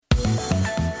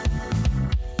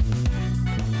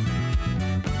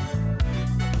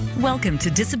Welcome to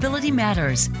Disability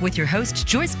Matters with your host,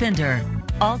 Joyce Bender.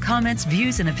 All comments,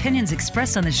 views, and opinions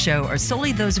expressed on the show are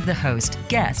solely those of the host,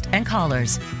 guest, and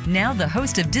callers. Now, the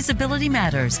host of Disability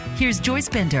Matters, here's Joyce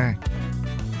Bender.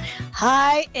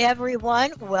 Hi,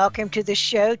 everyone. Welcome to the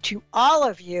show to all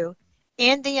of you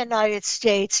in the United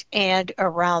States and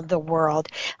around the world.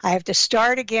 I have to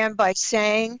start again by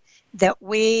saying that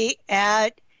we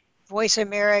at Voice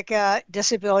America,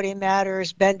 Disability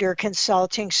Matters, Bender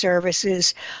Consulting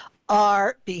Services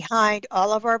are behind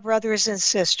all of our brothers and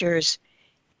sisters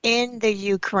in the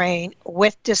Ukraine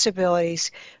with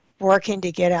disabilities working to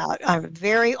get out. I'm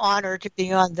very honored to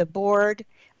be on the board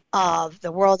of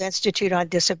the World Institute on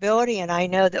Disability, and I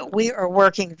know that we are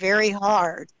working very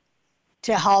hard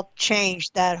to help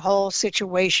change that whole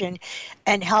situation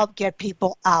and help get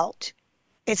people out.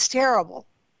 It's terrible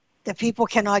that people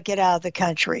cannot get out of the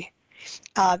country.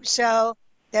 So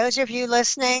those of you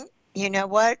listening, you know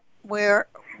what? We're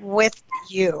with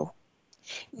you.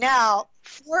 Now,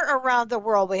 for around the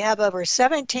world, we have over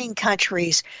 17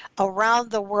 countries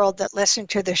around the world that listen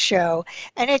to the show,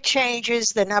 and it changes.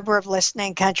 The number of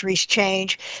listening countries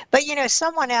change. But, you know,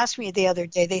 someone asked me the other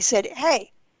day, they said,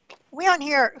 hey, we don't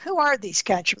hear, who are these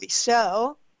countries?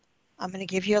 So I'm going to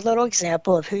give you a little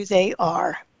example of who they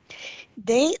are.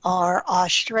 They are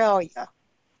Australia,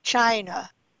 China,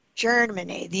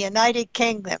 Germany, the United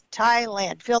Kingdom,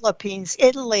 Thailand, Philippines,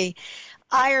 Italy,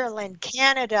 Ireland,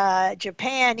 Canada,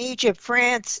 Japan, Egypt,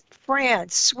 France,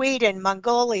 Sweden,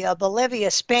 Mongolia,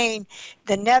 Bolivia, Spain,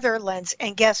 the Netherlands,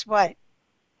 and guess what?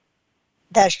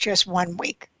 That's just 1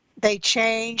 week. They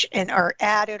change and are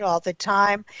added all the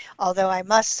time, although I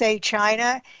must say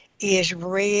China is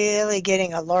really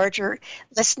getting a larger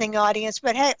listening audience.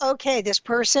 But hey, okay, this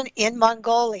person in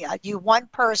Mongolia, you one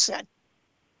person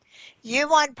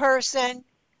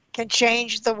can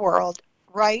change the world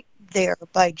right there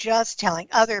by just telling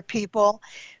other people,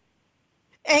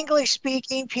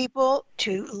 English-speaking people,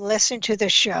 to listen to the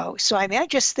show. So, I mean, I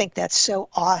just think that's so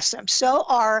awesome. So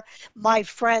are my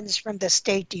friends from the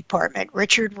State Department,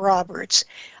 Richard Roberts.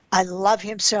 I love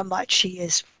him so much. He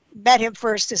has met him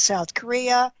first in South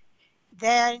Korea,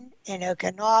 then in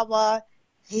Okinawa.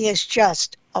 He is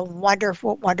just a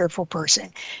wonderful, wonderful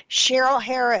person. Cheryl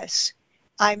Harris,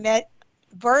 I met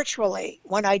virtually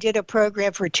when I did a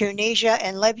program for Tunisia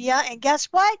and Libya. And guess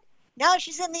what? Now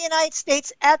she's in the United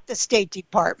States at the State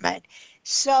Department.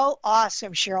 So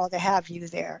awesome, Cheryl, to have you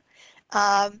there.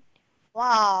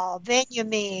 Wow,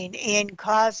 Benjamin in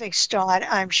Kazakhstan.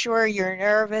 I'm sure you're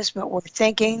nervous, but we're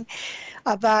thinking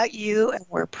about you and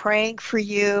we're praying for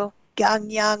you.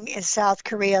 Gangyang in South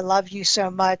Korea, love you so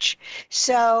much.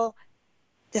 So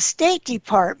the State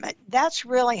Department, that's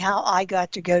really how I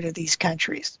got to go to these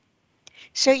countries.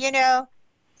 So, you know,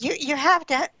 you have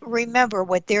to remember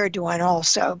what they're doing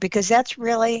also, because that's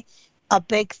really a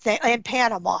big thing. In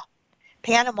Panama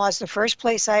is the first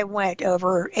place I went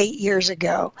over 8 years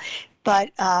ago. But,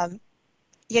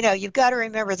 you know, you've got to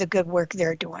remember the good work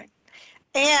they're doing.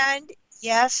 And,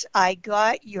 yes, I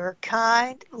got your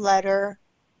kind letter,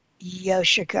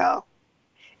 Yoshiko.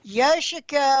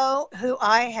 Yoshiko, who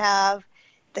I have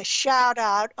the shout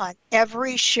out on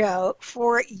every show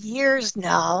for years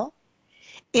now,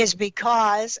 is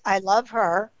because I love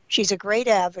her. She's a great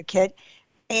advocate.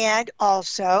 And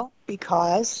also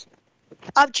because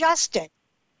of Justin,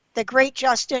 the great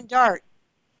Justin Dart,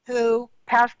 who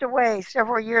passed away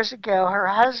several years ago. Her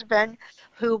husband,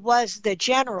 who was the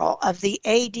general of the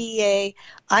ADA.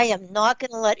 I am not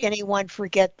going to let anyone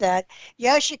forget that.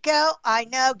 Yoshiko, I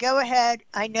know, go ahead.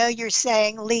 I know you're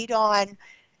saying lead on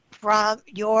from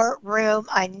your room.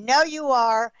 I know you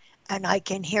are. And I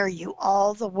can hear you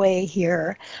all the way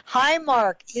here.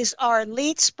 Highmark is our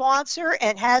lead sponsor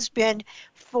and has been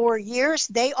for years.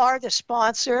 They are the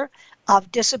sponsor of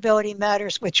Disability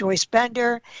Matters with Joyce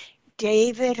Bender.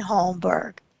 David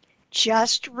Holmberg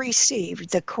just received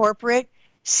the Corporate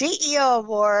CEO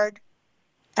Award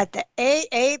at the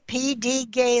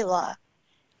AAPD Gala.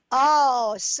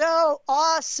 Oh, so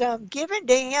awesome. Given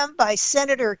to him by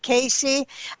Senator Casey.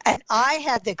 And I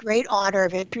had the great honor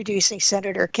of introducing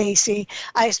Senator Casey.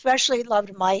 I especially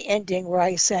loved my ending where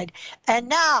I said, and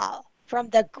now from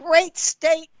the great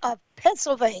state of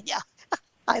Pennsylvania.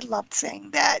 I loved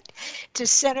saying that, to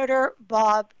Senator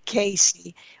Bob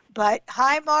Casey. But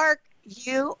Highmark,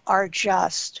 you are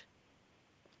just,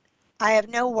 I have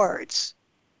no words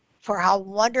for how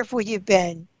wonderful you've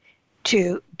been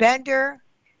to Bender,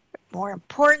 more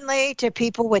importantly, to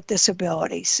people with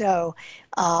disabilities. So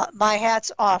my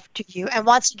hat's off to you. And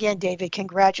once again, David,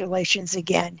 congratulations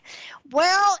again.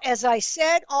 Well, as I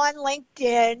said on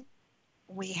LinkedIn,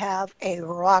 we have a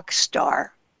rock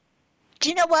star. Do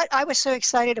you know what? I was so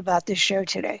excited about this show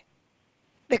today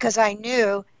because I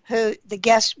knew who the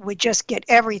guest would just get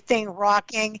everything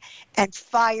rocking and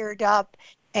fired up.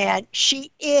 And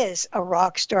she is a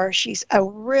rock star. She's a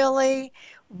really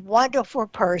wonderful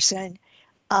person,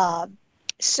 um,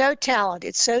 so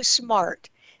talented, so smart,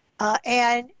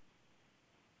 and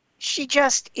she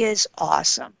just is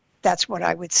awesome. That's what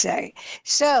I would say.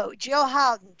 So, Jill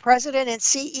Houghton, President and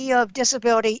CEO of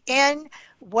Disability In,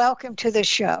 welcome to the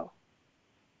show.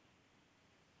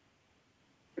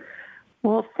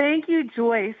 Well, thank you,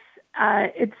 Joyce.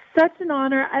 It's such an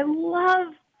honor. I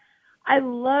love I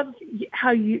love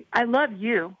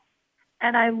you,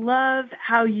 and I love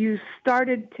how you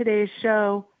started today's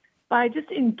show by just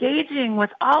engaging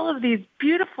with all of these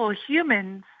beautiful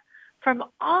humans from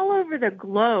all over the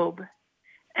globe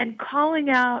and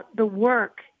calling out the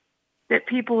work that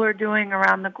people are doing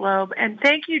around the globe. And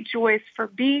thank you, Joyce, for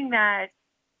being that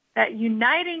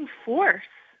uniting force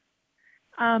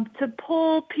to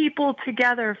pull people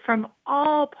together from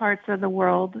all parts of the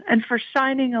world and for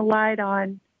shining a light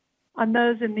on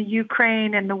those in the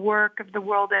Ukraine and the work of the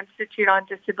World Institute on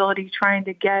Disability trying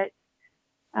to get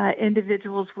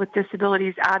individuals with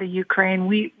disabilities out of Ukraine.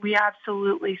 We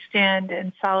absolutely stand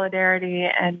in solidarity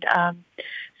and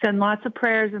send lots of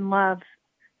prayers and love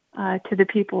to the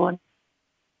people. And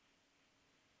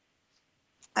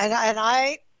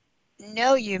I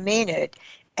know you mean it.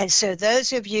 And so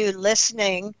those of you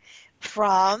listening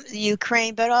from the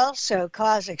Ukraine, but also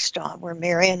Kazakhstan, where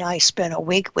Mary and I spent a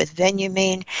week with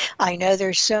Benjamin, I know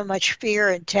there's so much fear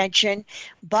and tension,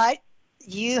 but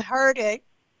you heard it.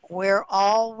 We're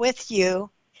all with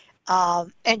you.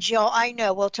 And Jill, I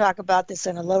know we'll talk about this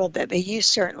in a little bit, but you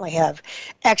certainly have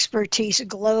expertise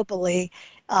globally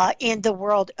in the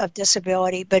world of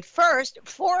disability. But first,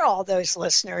 for all those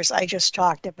listeners I just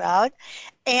talked about,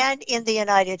 and in the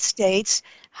United States,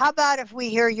 how about if we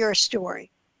hear your story?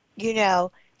 You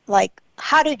know, like,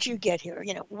 how did you get here?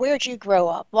 You know, where'd you grow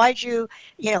up? Why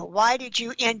did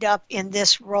you end up in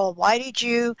this role? Why did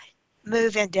you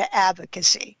move into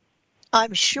advocacy?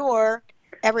 I'm sure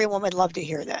everyone would love to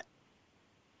hear that.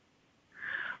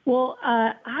 Well,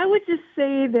 I would just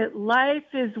say that life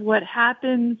is what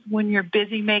happens when you're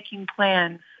busy making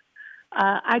plans.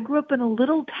 I grew up in a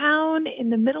little town in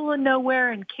the middle of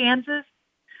nowhere in Kansas,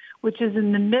 which is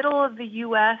in the middle of the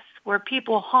U.S., where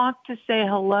people honk to say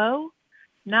hello,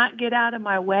 not get out of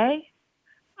my way.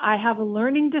 I have a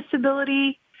learning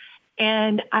disability,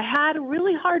 and I had a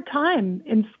really hard time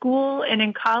in school and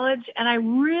in college, and I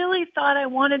really thought I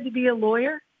wanted to be a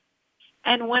lawyer.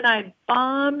 And when I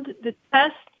bombed the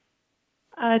test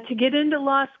to get into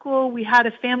law school, we had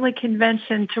a family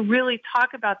convention to really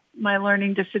talk about my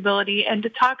learning disability and to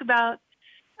talk about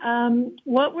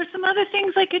what were some other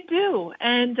things I could do.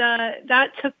 And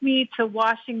that took me to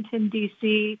Washington,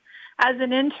 D.C. as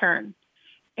an intern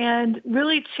and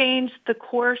really changed the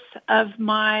course of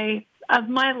my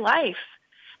life,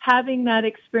 having that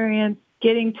experience,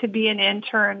 getting to be an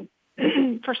intern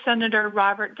for Senator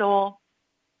Robert Dole,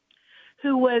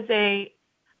 who was an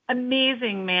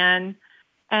amazing man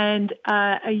and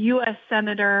a U.S.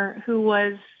 Senator who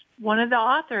was one of the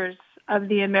authors of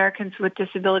the Americans with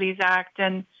Disabilities Act,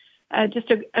 and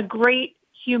just a great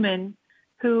human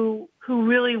who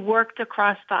really worked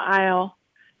across the aisle.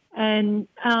 And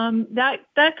that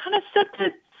kind of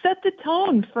set the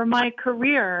tone for my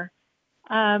career.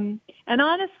 And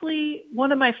honestly,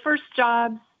 one of my first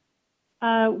jobs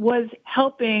was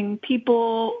helping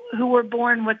people who were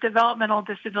born with developmental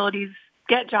disabilities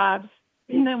get jobs.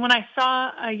 And then when I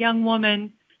saw a young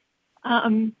woman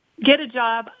get a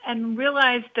job and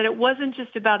realized that it wasn't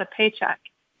just about a paycheck,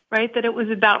 right? That it was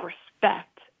about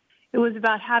respect. It was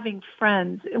about having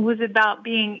friends. It was about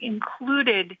being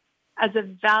included as a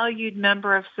valued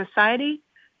member of society.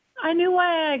 I knew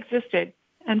why I existed.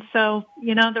 And so,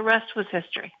 the rest was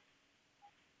history.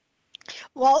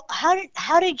 Well,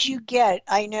 how did you get,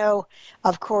 I know,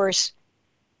 of course,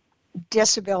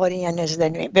 Disability In is the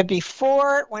name, but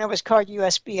before, when it was called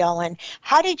USBLN,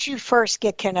 how did you first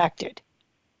get connected?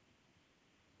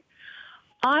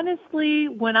 Honestly,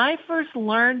 when I first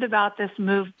learned about this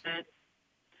movement,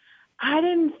 I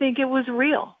didn't think it was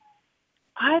real.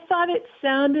 I thought it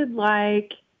sounded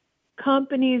like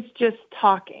companies just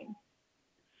talking.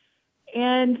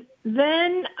 And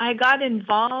then I got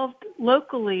involved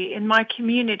locally in my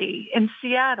community in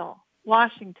Seattle,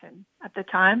 Washington at the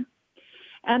time.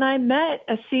 And I met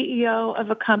a CEO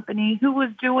of a company who was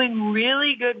doing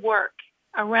really good work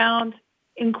around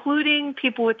including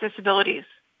people with disabilities.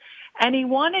 And he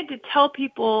wanted to tell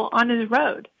people on his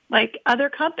road, like other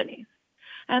companies.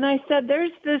 And I said,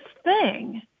 there's this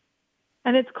thing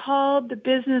and it's called the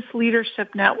Business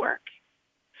Leadership Network.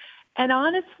 And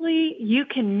honestly, you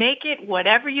can make it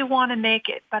whatever you want to make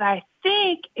it, but I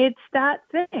think it's that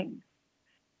thing.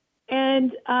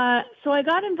 And so I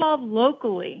got involved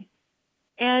locally,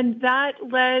 and that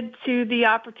led to the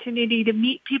opportunity to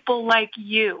meet people like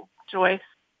you, Joyce,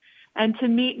 and to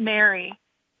meet Mary,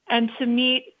 and to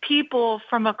meet people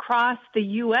from across the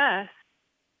U.S.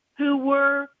 who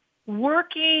were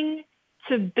working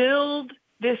to build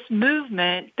this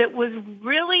movement that was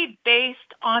really based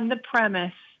on the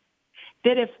premise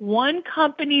that if one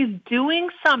company's doing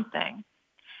something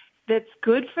that's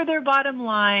good for their bottom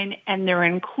line and they're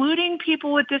including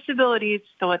people with disabilities,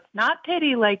 so it's not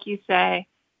pity, like you say,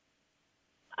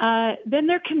 then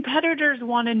their competitors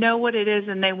want to know what it is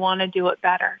and they want to do it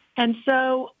better. And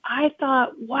so I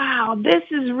thought, wow, this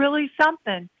is really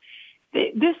something.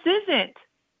 This isn't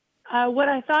what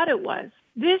I thought it was.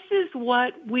 This is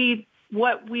what we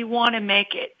want to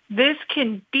make it. This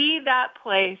can be that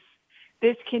place.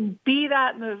 This can be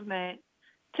that movement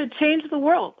to change the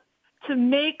world, to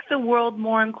make the world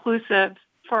more inclusive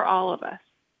for all of us.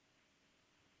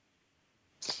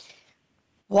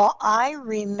 Well, I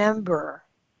remember,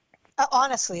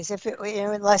 honestly, as if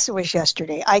unless it was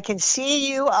yesterday, I can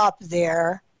see you up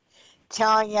there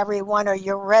telling everyone, are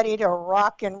you ready to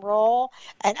rock and roll?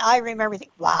 And I remember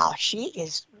thinking,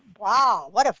 wow,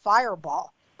 what a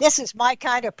fireball. This is my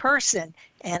kind of person.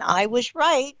 And I was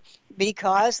right,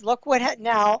 because look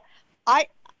now, I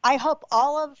hope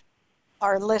all of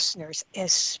our listeners,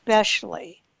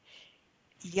 especially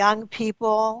young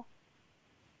people,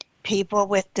 people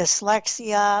with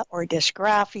dyslexia or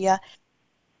dysgraphia,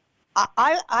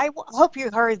 I hope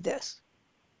you heard this.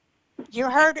 You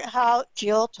heard how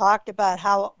Jill talked about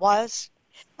how it was?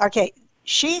 Okay,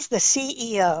 she's the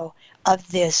CEO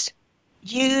of this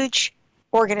huge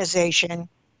organization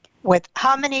with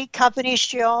how many companies,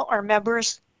 Jill, are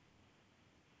members?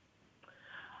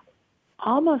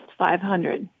 Almost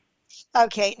 500.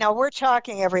 Okay, now we're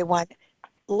talking, everyone,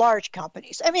 large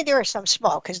companies. I mean, there are some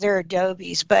small because they're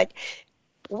Adobe's, but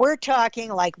we're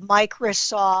talking like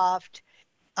Microsoft,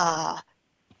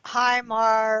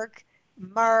 Highmark,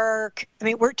 Merck. I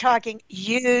mean, we're talking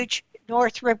huge,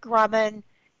 Northrop Grumman,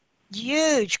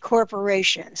 huge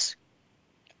corporations.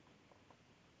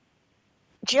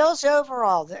 Jill's over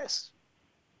all this.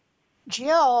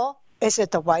 Jill is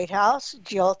at the White House.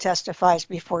 Jill testifies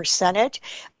before Senate.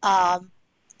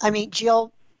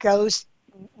 Jill goes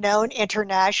known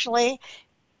internationally.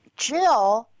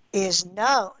 Jill is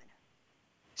known.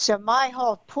 So my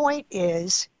whole point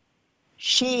is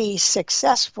she's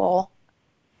successful.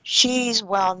 She's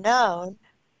well known.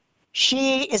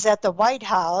 She is at the White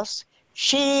House.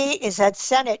 She is at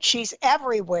Senate. She's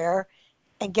everywhere.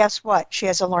 And guess what? She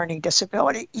has a learning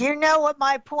disability. You know what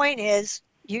my point is.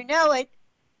 You know it.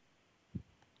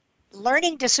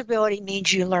 Learning disability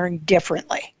means you learn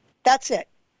differently. That's it.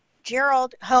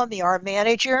 Gerald Homey, our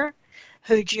manager,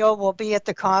 who Jill will be at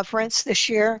the conference this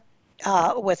year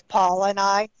with Paul and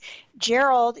I.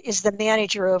 Gerald is the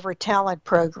manager over talent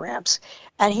programs,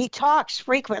 and he talks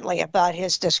frequently about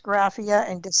his dysgraphia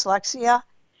and dyslexia,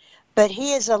 but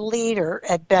he is a leader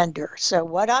at Bender. So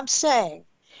what I'm saying,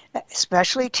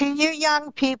 especially to you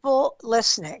young people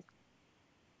listening,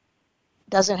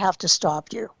 doesn't have to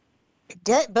stop you.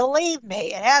 Believe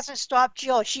me, it hasn't stopped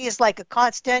Jill. She is like a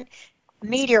constant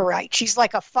meteorite. She's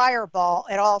like a fireball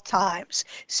at all times.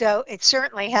 So it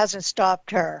certainly hasn't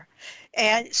stopped her.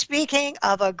 And speaking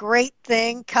of a great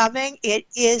thing coming, it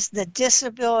is the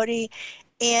Disability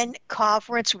In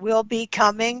Conference will be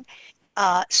coming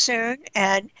soon.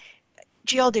 And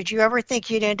Jill, did you ever think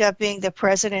you'd end up being the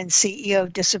president and CEO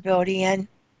of Disability In?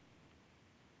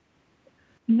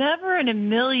 Never in a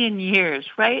million years,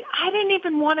 right? I didn't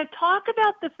even want to talk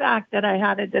about the fact that I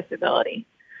had a disability.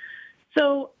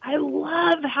 So I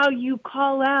love how you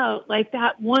call out like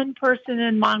that one person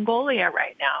in Mongolia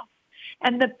right now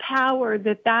and the power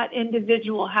that that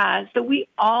individual has, that we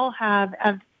all have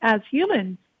as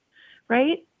humans,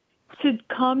 right? To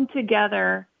come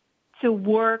together to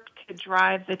work to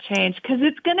drive the change, because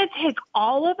it's going to take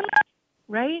all of us,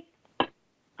 right?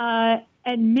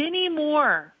 And many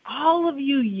more, all of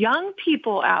you young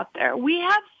people out there, we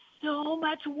have so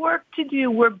much work to do.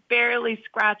 We're barely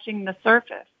scratching the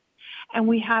surface, and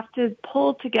we have to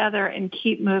pull together and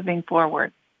keep moving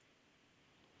forward.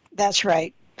 That's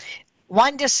right.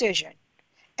 One decision.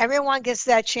 Everyone gets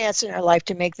that chance in their life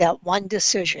to make that one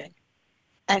decision.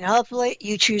 And hopefully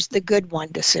you choose the good one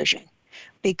decision.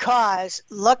 Because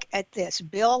look at this.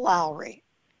 Bill Lowry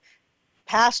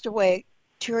passed away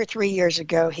 2 or 3 years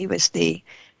ago. He was the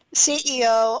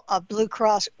CEO of Blue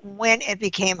Cross when it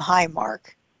became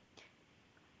Highmark.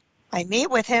 I meet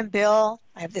with him, Bill.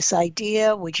 I have this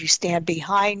idea. Would you stand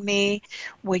behind me?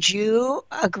 Would you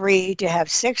agree to have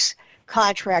 6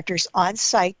 contractors on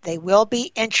site? They will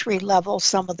be entry level.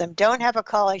 Some of them don't have a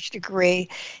college degree.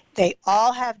 They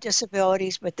all have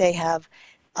disabilities, but they have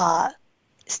uh,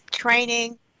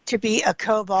 training to be a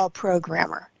COBOL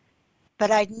programmer.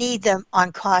 But I'd need them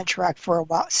on contract for a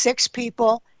while. 6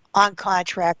 people on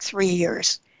contract, 3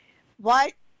 years.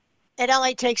 What? It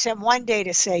only takes them 1 day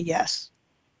to say yes.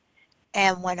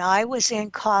 And when I was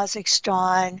in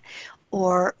Kazakhstan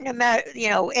or no matter,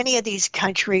 any of these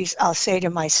countries, I'll say to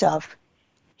myself,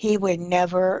 he would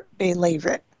never believe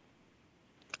it.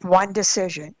 One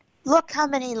decision. Look how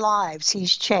many lives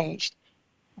he's changed.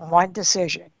 One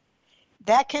decision.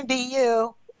 That can be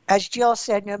you. As Jill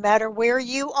said, no matter where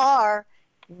you are,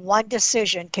 one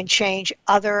decision can change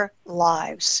other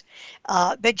lives.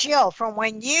 But Jill, from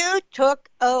when you took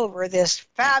over this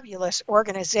fabulous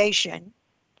organization,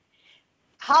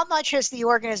 how much has the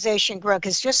organization grown?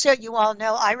 Because just so you all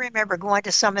know, I remember going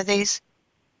to some of these.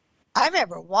 I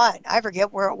remember one. I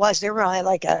forget where it was. They were only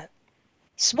like a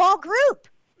small group,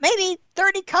 maybe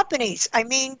 30 companies. I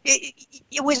mean,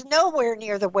 it was nowhere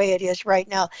near the way it is right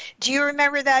now. Do you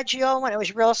remember that, Jill, when it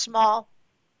was real small?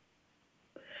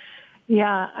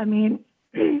 Yeah, I mean,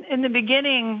 in the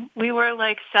beginning, we were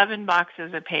like 7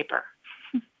 boxes of paper.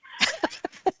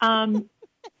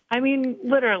 I mean,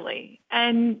 literally.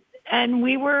 And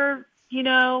we were,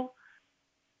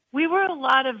 we were a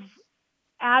lot of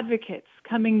advocates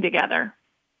coming together,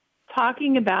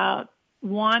 talking about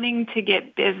wanting to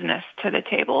get business to the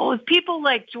table. It was people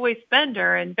like Joyce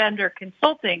Bender and Bender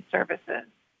Consulting Services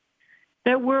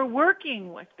that were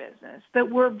working with business, that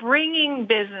were bringing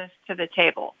business to the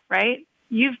table, right?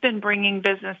 You've been bringing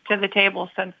business to the table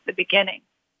since the beginning.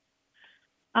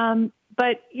 But,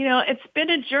 it's been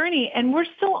a journey, and we're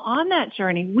still on that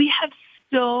journey. We have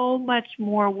so much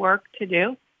more work to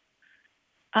do.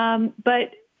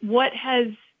 But what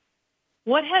has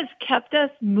kept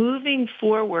us moving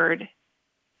forward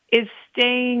is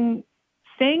staying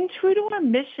true to our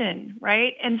mission,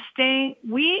 right? And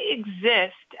we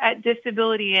exist at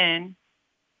Disability In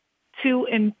to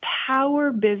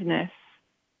empower business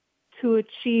to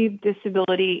achieve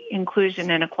disability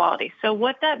inclusion and equality. So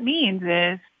what that means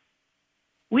is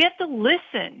we have to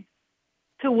listen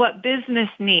to what business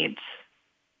needs.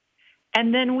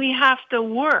 And then we have to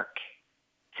work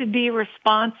to be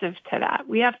responsive to that.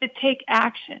 We have to take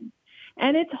action.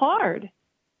 And it's hard.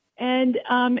 And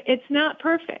it's not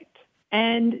perfect.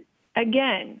 And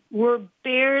again, we're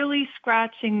barely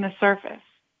scratching the surface.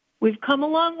 We've come a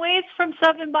long ways from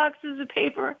 7 boxes of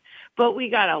paper, but we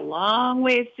got a long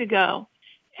ways to go.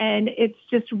 And it's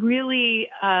just really,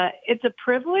 it's a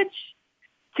privilege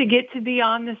to get to be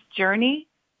on this journey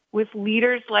with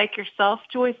leaders like yourself,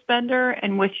 Joyce Bender,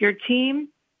 and with your team.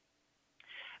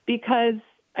 Because,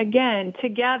 again,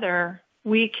 together,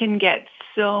 we can get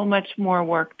so much more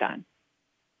work done.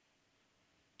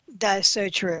 That is so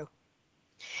true.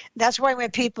 That's why when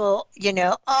people,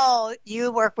 oh,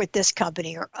 you work with this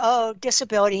company, or oh,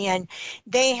 Disability, and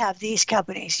they have these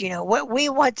companies, what we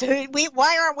want to,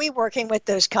 why aren't we working with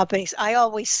those companies? I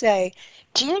always say,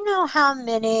 do you know how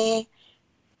many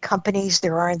companies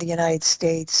there are in the United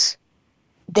States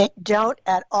that don't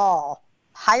at all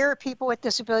hire people with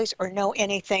disabilities or know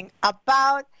anything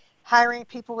about hiring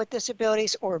people with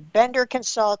disabilities, or Bender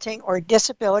Consulting or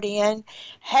Disability In?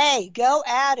 Hey, go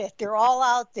at it. They're all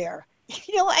out there.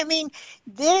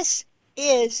 This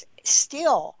is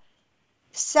still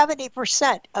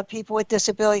 70% of people with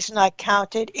disabilities not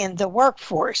counted in the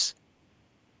workforce.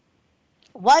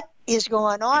 What is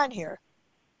going on here?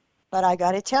 But I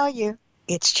got to tell you,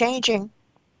 it's changing.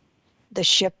 The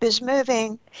ship is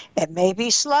moving. It may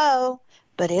be slow,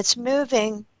 but it's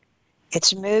moving.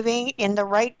 It's moving in the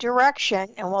right direction,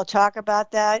 and we'll talk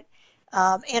about that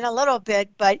in a little bit.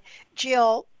 But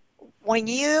Jill, when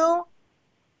you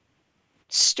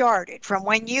started, from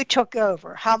when you took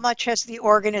over, how much has the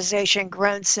organization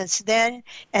grown since then,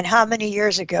 and how many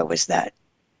years ago was that?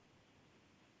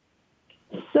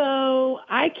 So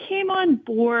I came on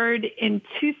board in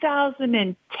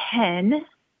 2010.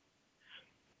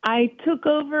 I took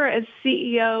over as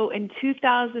CEO in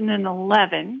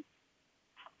 2011.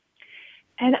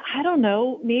 And I don't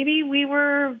know, maybe we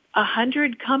were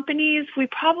 100 companies. We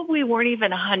probably weren't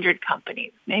even 100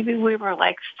 companies. Maybe we were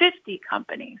like 50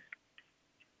 companies.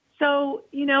 So,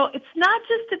 it's not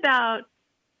just about,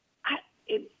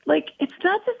 it's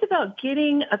not just about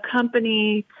getting a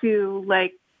company to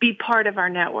be part of our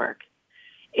network.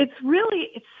 It's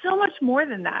so much more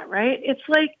than that, right? It's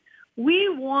like we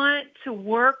want to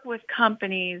work with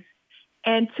companies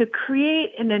and to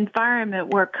create an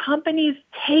environment where companies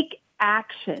take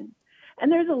action.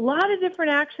 And there's a lot of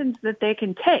different actions that they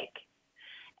can take.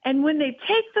 And when they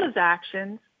take those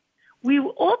actions, we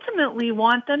ultimately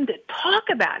want them to talk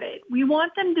about it. We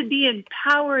want them to be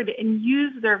empowered and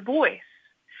use their voice.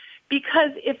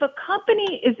 Because if a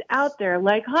company is out there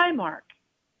like Highmark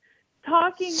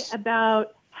talking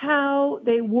about how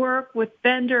they work with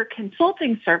vendor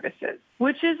consulting services,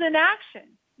 which is an action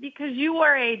because you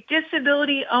are a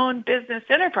disability-owned business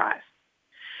enterprise,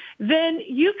 then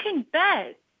you can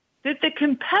bet that the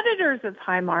competitors of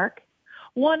Highmark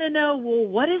want to know, well,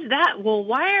 what is that? Well,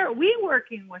 why are we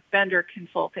working with vendor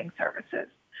consulting services?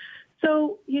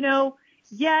 So,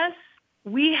 yes,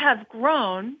 we have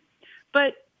grown,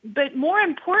 but more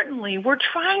importantly, we're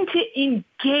trying to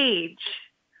engage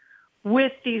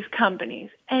with these companies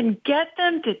and get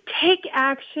them to take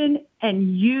action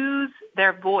and use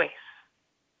their voice.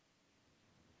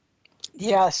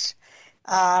 Yes.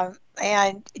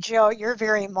 And Joe, you're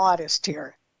very modest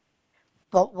here.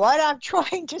 But what I'm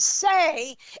trying to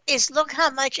say is look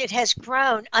how much it has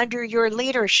grown under your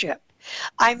leadership.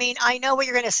 I mean, I know what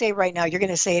you're going to say right now. You're going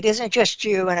to say it isn't just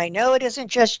you, and I know it isn't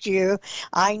just you.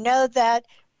 I know that,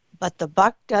 but the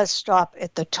buck does stop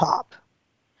at the top.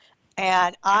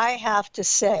 And I have to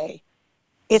say,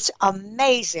 it's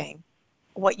amazing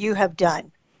what you have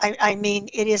done. I mean,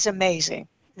 it is amazing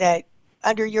that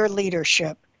under your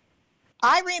leadership.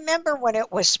 I remember when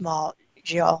it was small,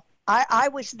 Jill. I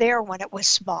was there when it was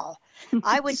small.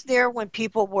 I was there when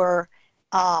people were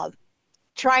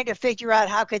trying to figure out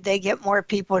how could they get more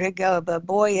people to go. But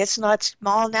boy, it's not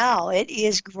small now. It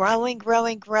is growing,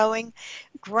 growing, growing,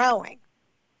 growing.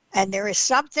 And there is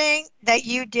something that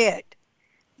you did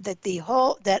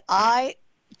that I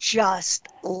just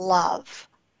love.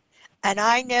 And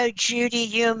I know Judy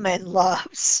Human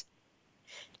loves.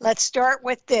 Let's start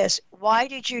with this. Why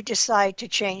did you decide to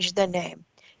change the name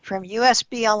from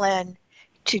USBLN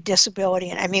to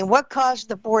Disability? I mean, what caused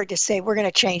the board to say we're going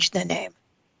to change the name?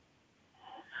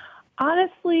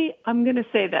 Honestly, I'm going to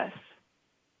say this.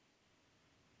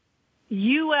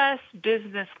 U.S.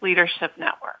 Business Leadership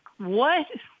Network. What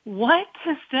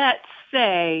does that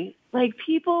say? Like,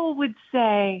 people would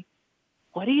say,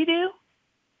 what do you do?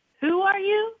 Who are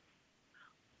you?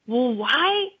 Well,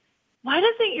 why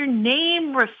doesn't your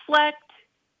name reflect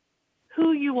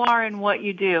who you are and what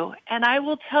you do? And I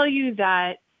will tell you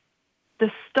that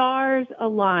the stars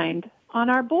aligned on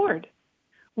our board.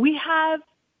 We have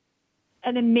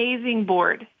an amazing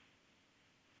board.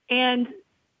 And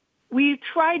we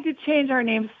tried to change our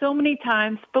name so many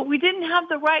times, but we didn't have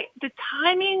the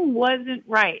timing wasn't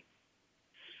right.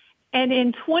 And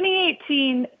in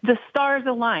 2018, the stars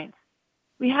aligned.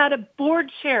 We had a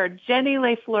board chair, Jenny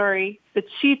LeFleury, the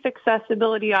Chief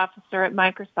Accessibility Officer at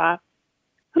Microsoft,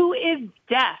 who is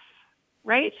deaf,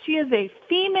 right? She is a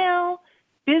female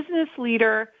business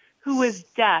leader who is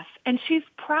deaf, and she's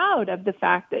proud of the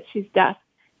fact that she's deaf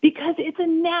because it's a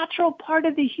natural part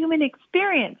of the human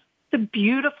experience. It's a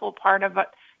beautiful part of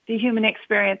the human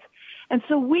experience. And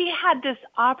so we had this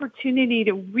opportunity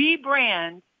to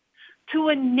rebrand to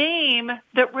a name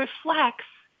that reflects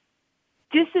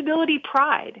disability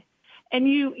pride. And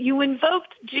you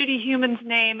invoked Judy Human's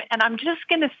name, and I'm just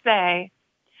going to say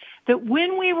that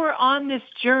when we were on this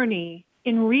journey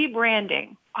in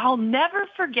rebranding, I'll never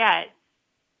forget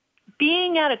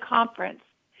being at a conference,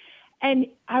 and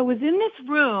I was in this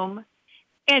room,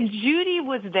 and Judy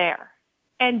was there.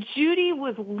 And Judy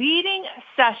was leading a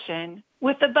session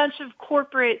with a bunch of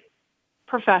corporate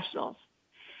professionals.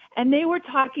 And they were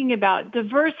talking about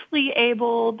diversely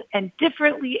abled and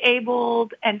differently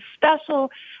abled and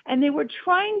special. And they were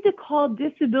trying to call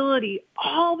disability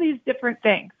all these different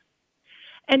things.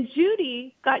 And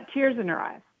Judy got tears in her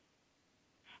eyes.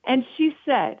 And she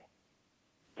said,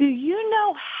 do you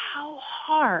know how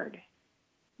hard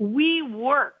we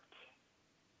worked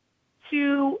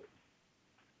to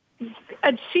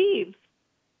achieve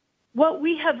what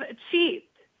we have achieved?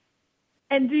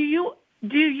 And do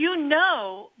you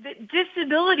know that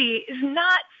disability is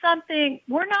not something,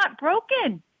 we're not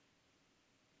broken.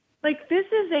 Like, this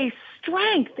is a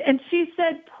strength. And she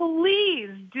said,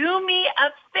 please do me a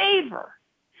favor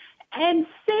and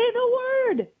say the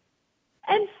word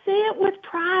and say it with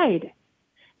pride.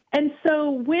 And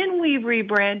so when we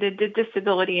rebranded to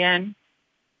Disability In,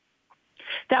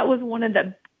 that was one of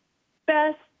the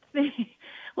best things,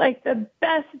 like the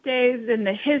best days in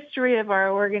the history of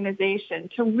our organization,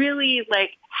 to really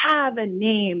have a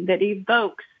name that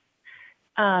evokes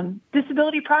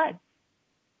disability pride.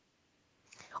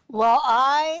 Well,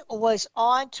 I was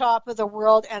on top of the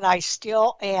world, and I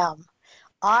still am.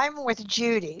 I'm with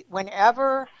Judy.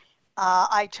 Whenever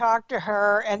I talked to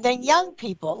her, and then young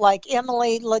people like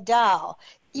Emily Liddell.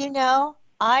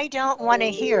 I don't want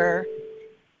to hear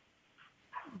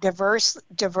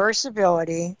diverse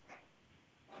ability,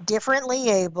 differently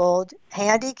abled,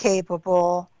 handy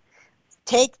capable,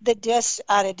 take the dis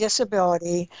out of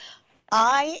disability.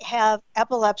 I have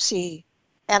epilepsy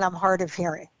and I'm hard of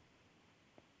hearing.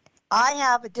 I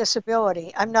have a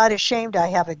disability. I'm not ashamed I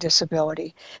have a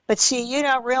disability. But see, you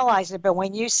don't realize it, but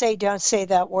when you say don't say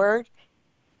that word,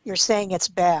 you're saying it's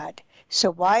bad.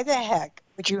 So why the heck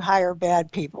would you hire bad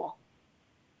people?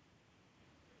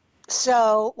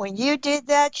 So when you did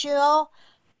that, Jill,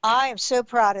 I am so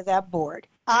proud of that board.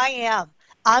 I am.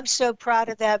 I'm so proud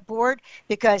of that board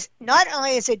because not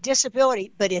only is it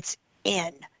disability, but it's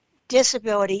in.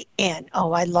 Disability in.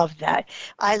 Oh, I love that.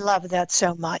 I love that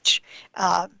so much.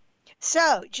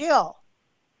 So, Jill,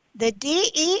 the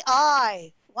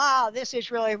DEI. Wow, this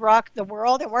has really rocked the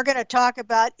world, and we're going to talk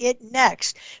about it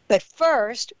next. But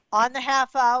first, on the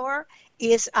half hour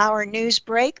is our news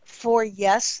break for,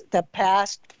 yes, the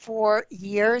past 4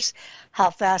 years. How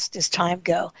fast does time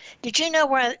go? Did you know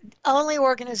we're the only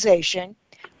organization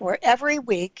where every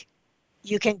week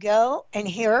you can go and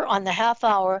hear on the half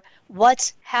hour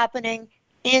what's happening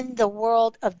in the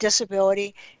world of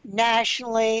disability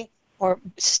nationally or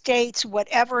states,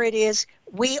 whatever it is.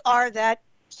 We are that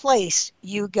place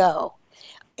you go.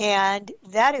 And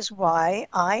that is why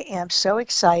I am so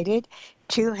excited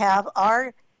to have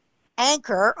our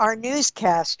anchor, our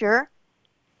newscaster,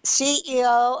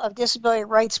 CEO of Disability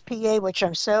Rights PA, which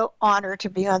I'm so honored to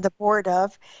be on the board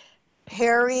of,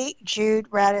 Perry Jude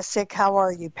Radisick. How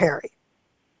are you, Perry?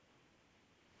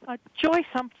 Joyce,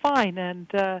 I'm fine,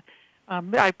 and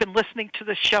I've been listening to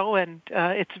the show, and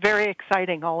it's very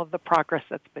exciting, all of the progress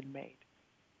that's been made.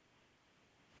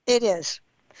 It is.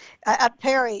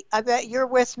 Perry, I bet you're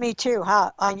with me too,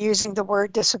 huh, on using the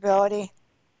word disability?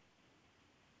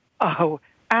 Oh,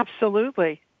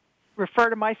 absolutely. Refer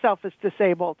to myself as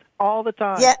disabled all the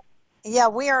time. Yeah,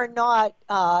 we are not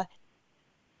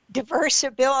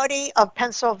Diversability of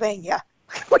Pennsylvania.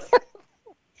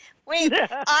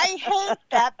 I hate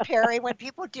that, Perry, when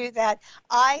people do that.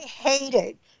 I hate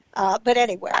it. But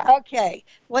anyway, okay.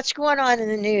 What's going on in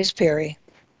the news, Perry?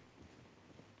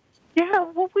 Yeah,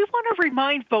 well, we want to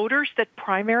remind voters that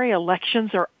primary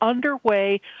elections are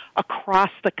underway across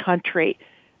the country.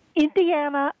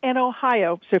 Indiana and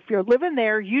Ohio, so if you're living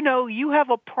there, you know you have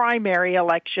a primary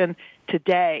election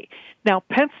today. Now,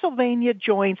 Pennsylvania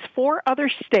joins 4 other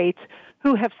states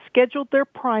who have scheduled their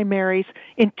primaries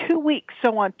in 2 weeks.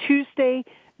 So on Tuesday,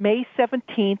 May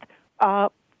 17th,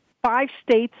 5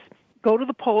 states go to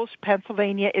the polls.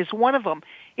 Pennsylvania is one of them.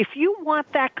 If you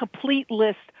want that complete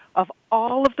list of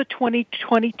all of the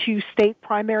 2022 state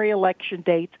primary election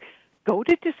dates, go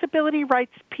to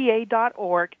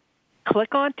disabilityrightspa.org,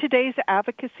 click on today's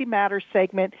Advocacy Matters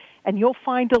segment, and you'll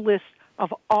find a list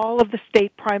of all of the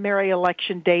state primary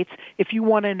election dates if you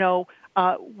want to know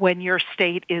when your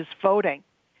state is voting.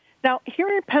 Now, here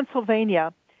in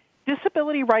Pennsylvania,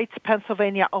 Disability Rights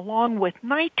Pennsylvania, along with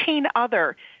 19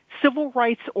 other civil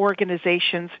rights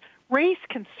organizations, raised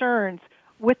concerns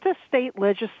with the state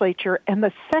legislature and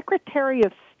the Secretary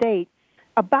of State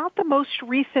about the most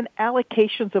recent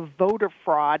allegations of voter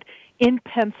fraud in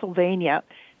Pennsylvania.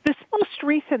 This most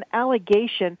recent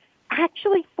allegation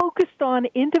actually focused on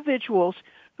individuals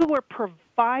who are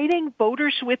providing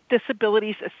voters with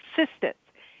disabilities assistance,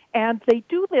 and they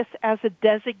do this as a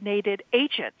designated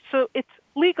agent. So it's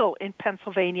legal in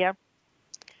Pennsylvania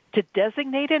to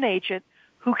designate an agent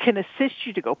who can assist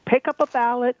you to go pick up a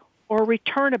ballot or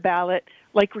return a ballot,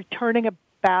 like returning a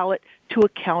ballot to a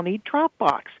county drop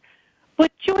box.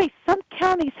 But, Joyce, some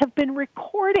counties have been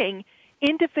recording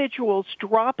individuals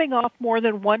dropping off more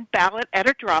than one ballot at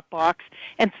a drop box,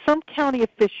 and some county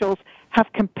officials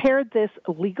have compared this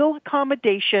legal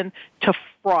accommodation to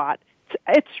fraud.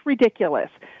 It's ridiculous.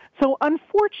 So,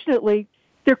 unfortunately,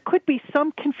 there could be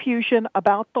some confusion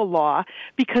about the law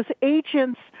because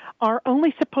agents are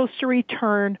only supposed to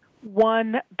return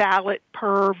one ballot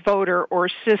per voter or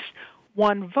assist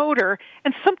one voter,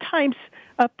 and sometimes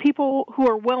people who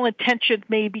are well-intentioned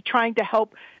may be trying to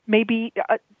help maybe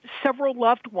several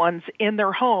loved ones in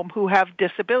their home who have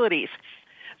disabilities.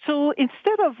 So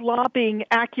instead of lobbying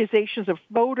accusations of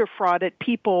voter fraud at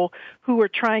people who are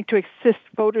trying to assist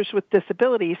voters with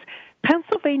disabilities,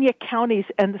 Pennsylvania counties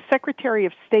and the Secretary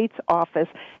of State's office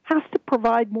has to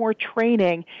provide more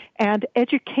training and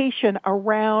education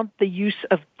around the use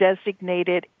of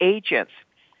designated agents.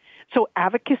 So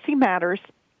Advocacy Matters.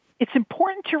 It's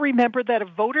important to remember that a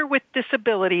voter with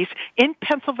disabilities in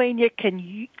Pennsylvania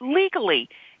can legally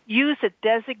use a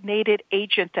designated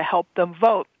agent to help them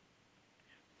vote.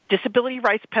 Disability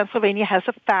Rights Pennsylvania has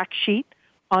a fact sheet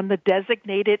on the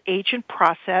designated agent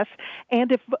process,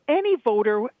 and if any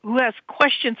voter who has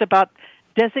questions about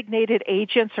designated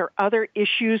agents or other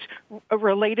issues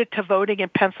related to voting in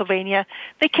Pennsylvania,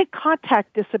 they can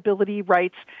contact Disability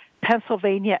Rights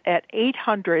Pennsylvania at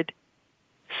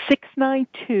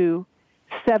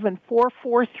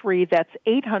 800-692-7443. That's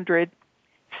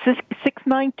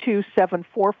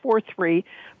 800-692-7443.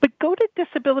 But go to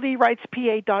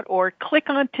disabilityrightspa.org, click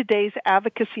on today's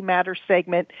Advocacy Matters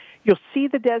segment. You'll see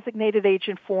the designated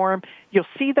agent form. You'll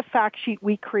see the fact sheet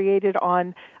we created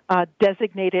on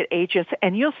designated agents,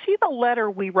 and you'll see the letter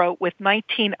we wrote with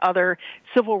 19 other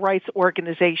civil rights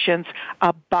organizations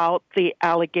about the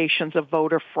allegations of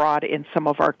voter fraud in some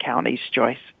of our counties,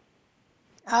 Joyce.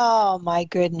 Oh, my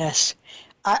goodness.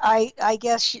 I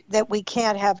guess that we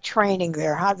can't have training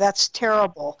there, huh? That's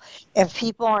terrible if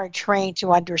people aren't trained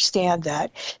to understand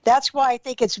that. That's why I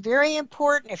think it's very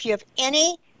important. If you have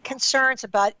any concerns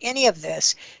about any of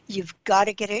this, you've got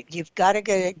to get it. You've got to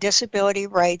go to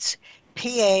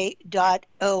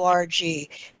disabilityrightspa.org.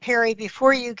 Perry,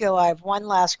 before you go, I have one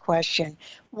last question.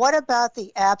 What about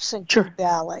the absentee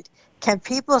ballot? Can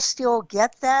people still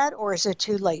get that, or is it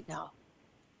too late now?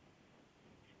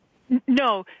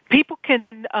 No, people can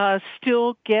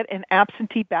still get an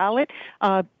absentee ballot.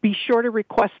 Be sure to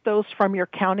request those from your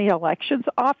county elections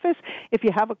office. If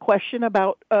you have a question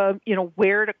about,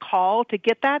 where to call to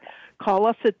get that, call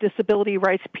us at Disability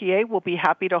Rights PA. We'll be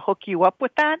happy to hook you up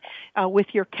with that, with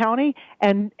your county.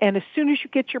 And as soon as you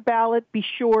get your ballot, be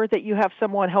sure that you have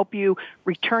someone help you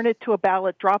return it to a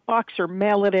ballot drop box or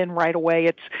mail it in right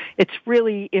away. It's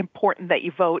really important that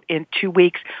you vote in 2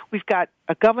 weeks. We've got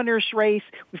a governor's race,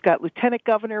 we've got lieutenant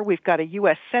governor, we've got a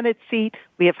U.S. Senate seat,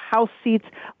 we have House seats,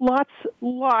 lots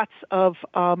of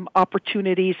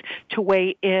opportunities to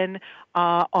weigh in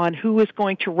on who is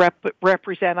going to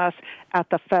represent us at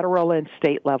the federal and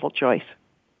state level, Joyce.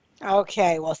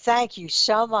 Okay, well, thank you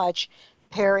so much,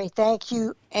 Perry. Thank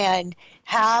you, and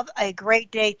have a great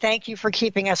day. Thank you for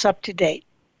keeping us up to date.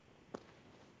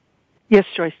 Yes,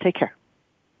 Joyce, take care.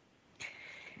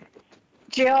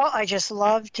 Jill, I just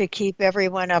love to keep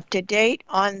everyone up to date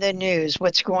on the news,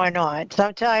 what's going on.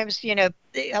 Sometimes, a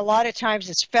lot of times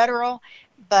it's federal,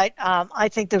 but I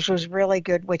think this was really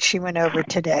good, what she went over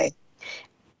today.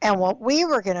 And what we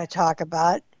were going to talk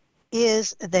about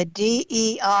is the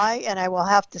DEI, and I will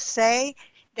have to say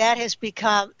that has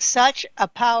become such a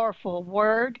powerful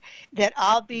word that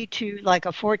I'll be to like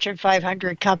a Fortune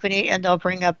 500 company and they'll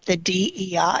bring up the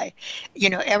DEI.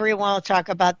 Everyone will talk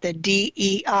about the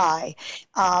DEI.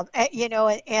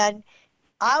 And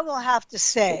I will have to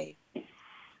say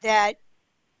that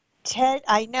Ted,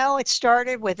 I know it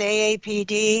started with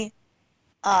AAPD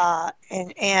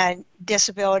and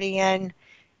disability and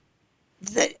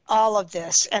all of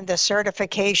this and the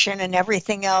certification and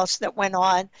everything else that went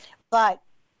on, but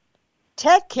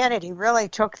Ted Kennedy really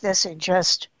took this and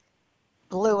just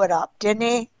blew it up, didn't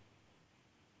he?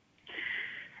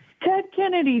 Ted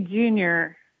Kennedy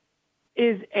Jr.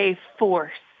 is a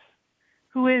force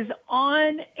who is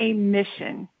on a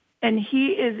mission, and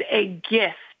he is a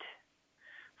gift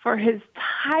for his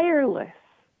tireless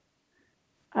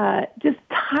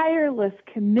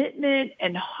commitment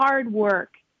and hard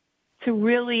work to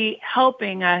really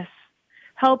helping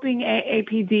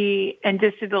AAPD and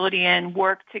Disability N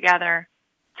work together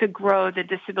to grow the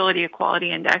Disability Equality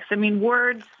Index. I mean,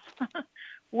 words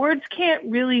can't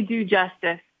really do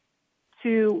justice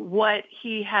to what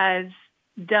he has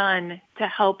done to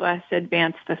help us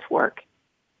advance this work.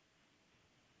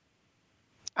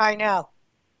 I know.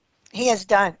 He has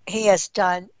done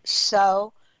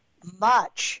so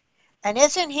much. And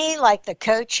isn't he like the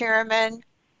co-chairman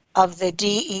of the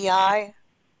DEI?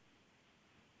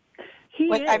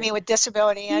 With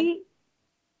Disability N?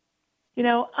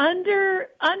 Under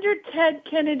Ted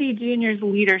Kennedy Jr.'s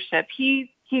leadership, he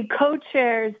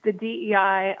co-chairs the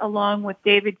DEI along with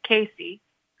David Casey,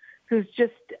 who's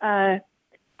just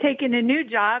taken a new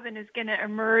job and is going to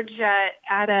emerge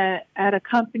at a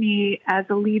company as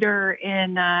a leader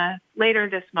in later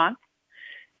this month.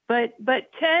 But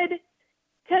Ted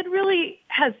really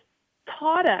has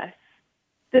taught us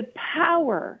the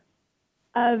power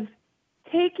of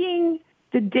taking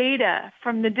the data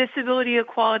from the Disability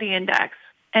Equality Index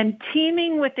and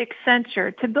teaming with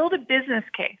Accenture to build a business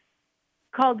case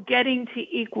called Getting to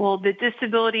Equal, the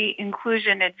Disability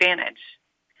Inclusion Advantage.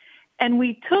 And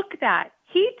he took that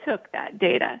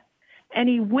data, and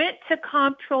he went to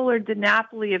Comptroller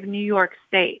DiNapoli of New York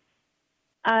State,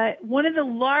 one of the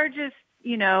largest,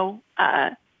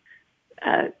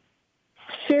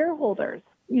 shareholders,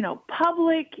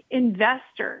 public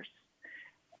investors,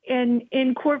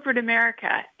 in corporate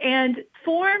America and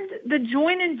formed the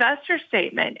joint investor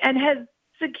statement and has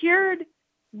secured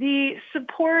the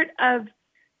support of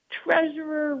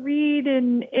Treasurer Reed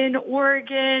in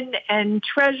Oregon and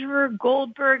Treasurer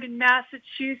Goldberg in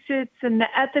Massachusetts and the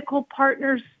Ethical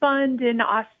Partners Fund in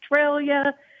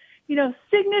Australia,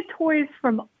 signatories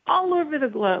from all over the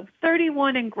globe,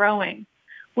 31 and growing,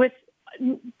 with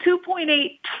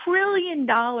 $2.8 trillion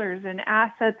in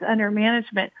assets under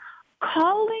management,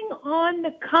 calling on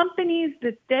the companies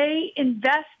that they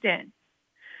invest in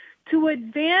to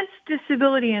advance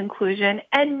disability inclusion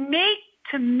and make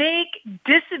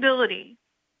disability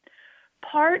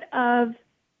part of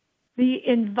the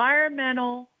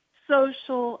environmental,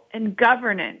 social, and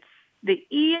governance, the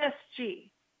ESG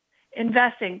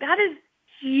investing. That is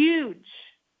huge,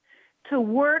 to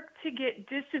work to get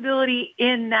disability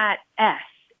in that S,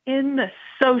 in the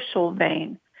social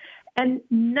vein. And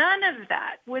none of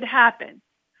that would happen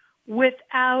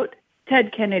without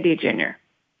Ted Kennedy Jr.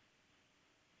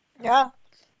 Yeah,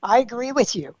 I agree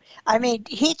with you. I mean,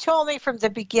 he told me from the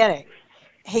beginning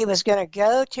he was going to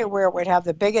go to where it would have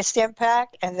the biggest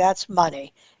impact, and that's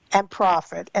money and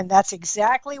profit. And that's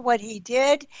exactly what he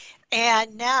did.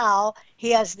 And now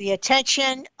he has the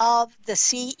attention of the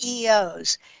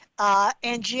CEOs.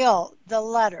 And Jill, the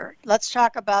letter, let's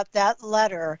talk about that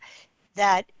letter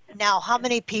that now how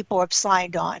many people have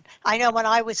signed on. I know when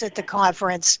I was at the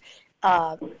conference,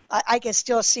 I can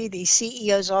still see these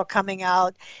CEOs all coming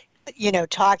out,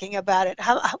 talking about it.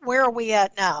 Where are we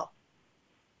at now?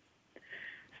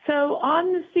 So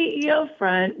on the CEO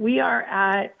front, we are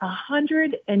at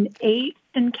 108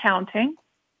 and counting.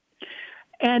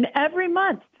 And every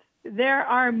month there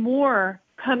are more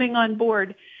coming on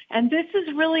board. And this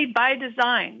is really by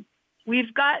design.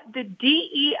 We've got the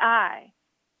DEI,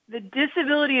 the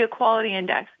Disability Equality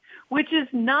Index, which is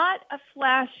not a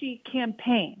flashy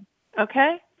campaign,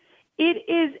 okay? It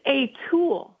is a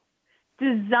tool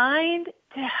designed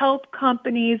to help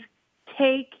companies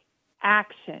take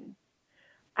action,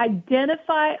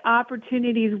 identify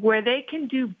opportunities where they can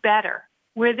do better,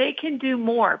 where they can do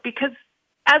more. Because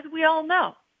as we all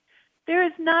know, there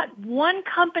is not one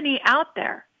company out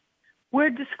there where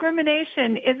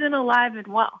discrimination isn't alive and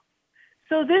well.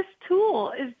 So this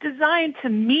tool is designed to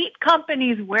meet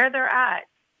companies where they're at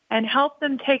and help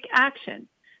them take action.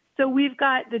 So we've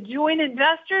got the joint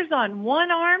investors on one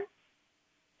arm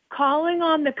calling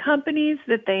on the companies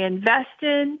that they invest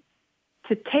in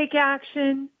to take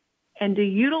action and to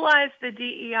utilize the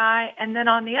DEI. And then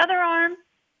on the other arm,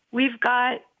 we've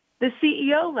got the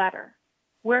CEO letter,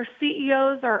 where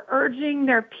CEOs are urging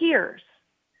their peers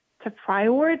to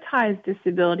prioritize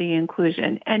disability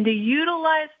inclusion and to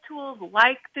utilize tools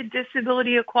like the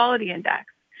Disability Equality Index.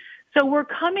 So we're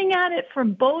coming at it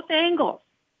from both angles,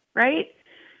 right?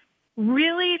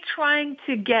 Really trying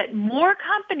to get more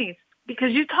companies,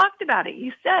 because you talked about it.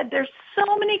 You said there's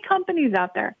so many companies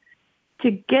out there, to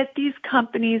get these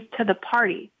companies to the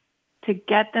party, to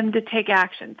get them to take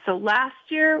action. So last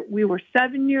year, we were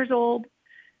 7 years old.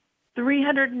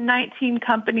 319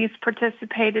 companies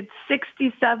participated,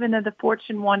 67 of the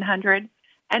Fortune 100,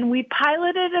 and we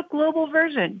piloted a global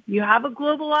version. You have a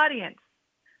global audience.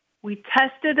 We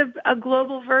tested a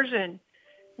global version.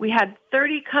 We had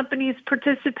 30 companies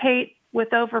participate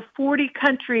with over 40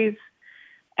 countries,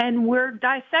 and we're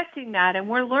dissecting that, and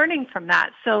we're learning from that.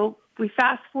 So we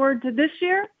fast forward to this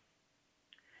year.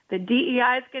 The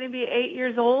DEI is going to be 8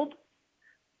 years old.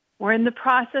 We're in the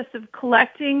process of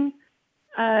collecting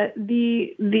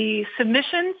the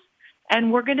submissions,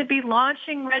 and we're going to be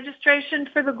launching registration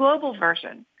for the global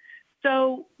version.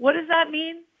 So what does that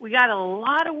mean? We got a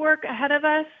lot of work ahead of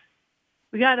us.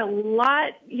 We got a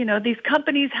lot, these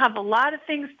companies have a lot of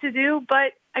things to do,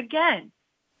 but again,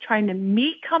 trying to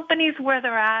meet companies where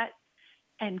they're at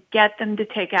and get them to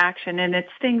take action. And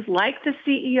it's things like the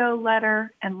CEO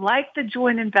letter and like the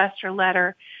joint investor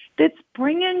letter that's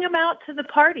bringing them out to the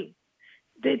party.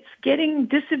 That's getting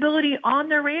disability on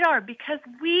their radar, because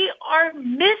we are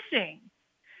missing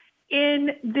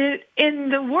in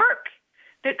the work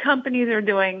that companies are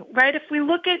doing, right? If we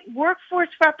look at workforce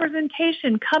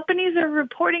representation, companies are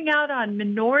reporting out on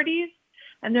minorities,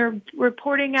 and they're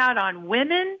reporting out on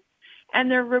women,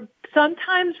 and they're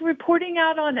sometimes reporting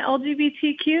out on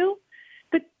LGBTQ,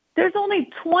 but there's only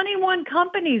 21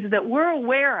 companies that we're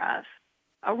aware of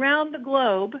around the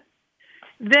globe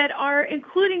that are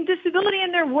including disability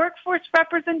in their workforce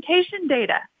representation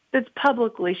data that's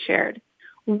publicly shared.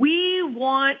 We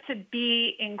want to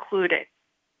be included.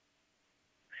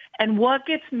 And what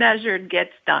gets measured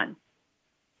gets done.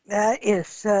 That is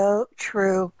so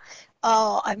true.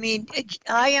 Oh, I mean,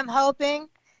 I am hoping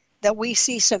that we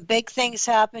see some big things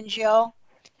happen, Jill.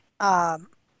 Um,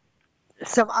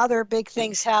 some other big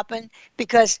things happen,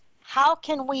 because how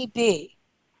can we be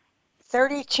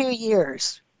 32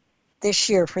 years this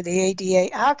year for the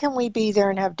ADA? How can we be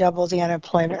there and have double the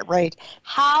unemployment rate?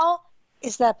 How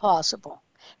is that possible?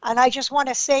 And I just want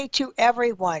to say to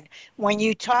everyone, when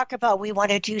you talk about we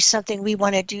want to do something,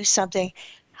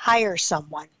 hire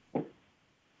someone.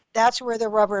 That's where the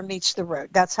rubber meets the road.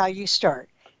 That's how you start.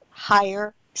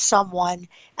 Hire someone.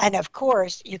 And of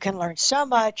course, you can learn so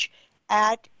much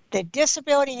at the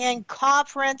Disability In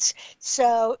Conference.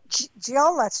 So,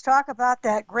 Jill, let's talk about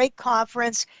that great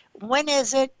conference. When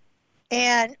is it?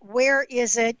 And where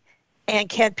is it? And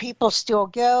can people still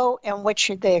go? And what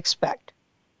should they expect?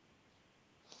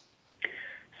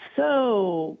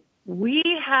 So we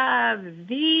have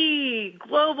the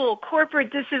global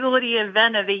corporate disability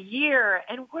event of the year,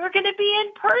 and we're going to be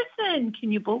in person.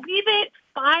 Can you believe it?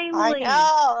 Finally. I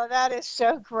know. That is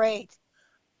so great.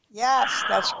 Yes,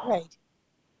 that's great.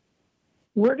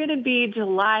 We're going to be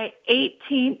July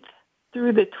 18th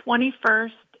through the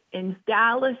 21st in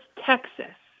Dallas,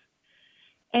 Texas.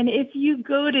 And if you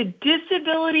go to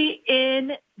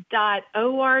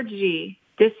disabilityin.org,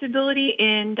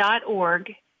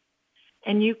 disabilityin.org,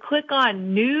 and you click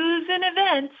on News and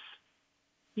Events,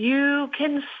 you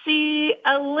can see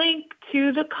a link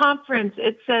to the conference.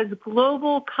 It says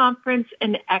Global Conference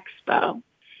and Expo.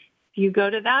 If you go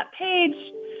to that page,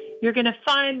 you're going to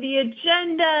find the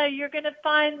agenda. You're going to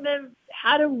find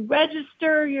how to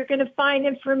register. You're going to find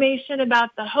information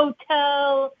about the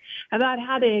hotel, about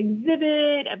how to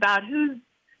exhibit, about who's,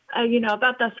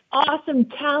 about this awesome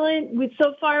talent.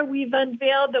 So far, we've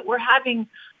unveiled that we're having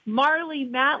Marley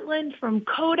Matlin from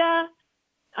CODA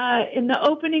in the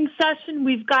opening session.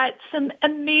 We've got some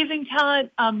amazing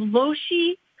talent,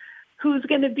 Loshi, who's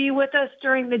going to be with us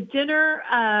during the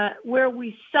dinner where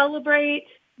we celebrate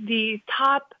the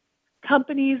top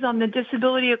companies on the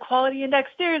Disability Equality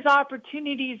Index. There's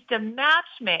opportunities to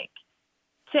matchmake,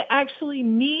 to actually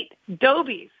meet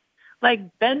Dobies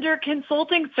like Bender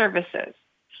Consulting Services.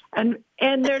 And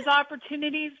there's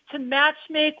opportunities to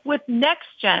matchmake with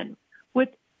NextGen, with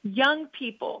young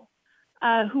people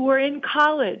who are in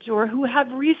college or who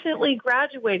have recently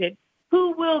graduated,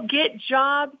 who will get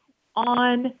jobs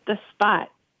on the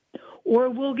spot or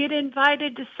will get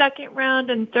invited to second round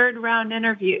and third round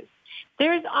interviews.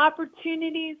 There's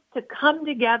opportunities to come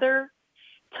together,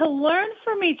 to learn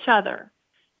from each other.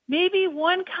 Maybe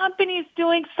one company is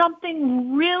doing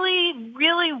something really,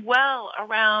 really well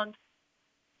around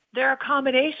their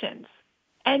accommodations.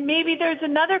 And maybe there's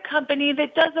another company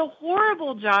that does a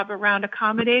horrible job around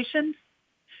accommodations,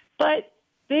 but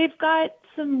they've got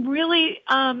some really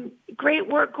great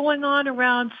work going on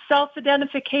around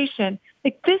self-identification.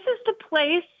 Like, this is the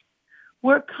place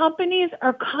where companies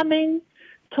are coming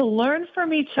to learn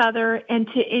from each other and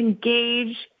to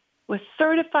engage with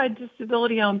certified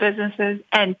disability-owned businesses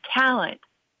and talent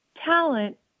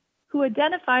who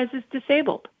identifies as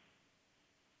disabled.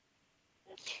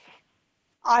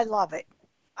 I love it.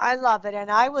 I love it.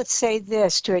 And I would say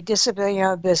this to a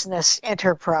disability-owned business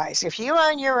enterprise. If you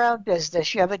own your own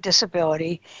business, you have a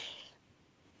disability,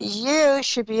 you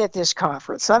should be at this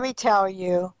conference. Let me tell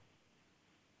you,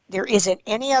 there isn't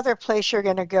any other place you're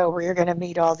going to go where you're going to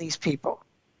meet all these people.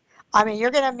 I mean,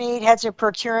 you're going to meet heads of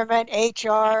procurement,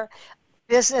 HR,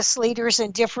 business leaders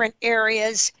in different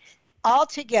areas all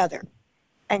together.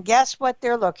 And guess what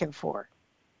they're looking for?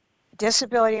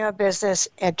 Disability-owned business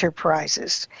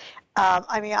enterprises.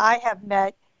 I have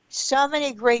met so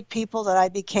many great people that I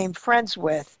became friends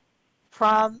with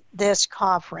from this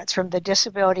conference, from the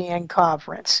Disability In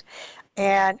Conference.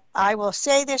 And I will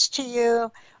say this to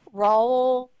you,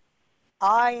 Raul,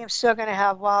 I am still going to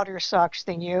have wilder socks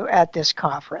than you at this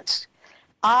conference.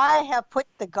 I have put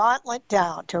the gauntlet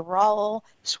down to Raul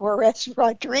Suarez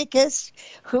Rodriguez,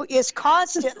 who is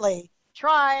constantly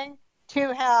trying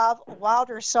to have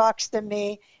wilder socks than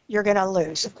me. You're going to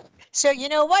lose. So you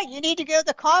know what? You need to go to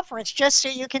the conference just so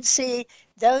you can see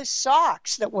those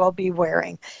socks that we'll be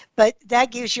wearing. But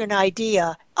that gives you an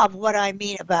idea of what I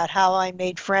mean about how I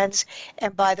made friends.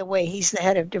 And by the way, he's the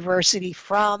head of diversity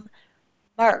from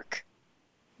Merck.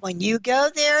 When you go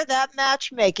there, that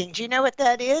matchmaking, do you know what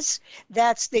that is?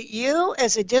 That's that you,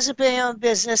 as a disability-owned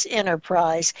business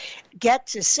enterprise, get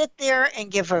to sit there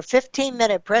and give a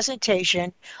 15-minute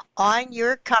presentation on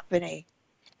your company.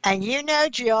 And you know,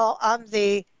 Jill, I'm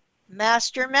the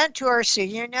master mentor, so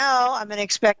you know I'm going to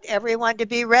expect everyone to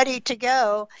be ready to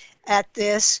go at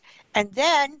this. And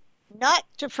then, not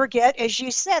to forget, as you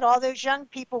said, all those young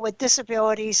people with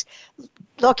disabilities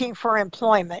looking for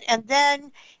employment. And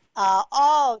then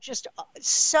just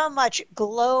so much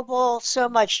global, so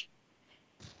much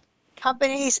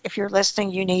companies. If you're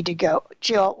listening, you need to go.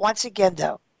 Jill, once again,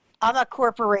 though, I'm a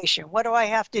corporation. What do I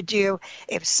have to do?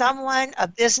 If someone, a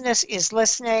business is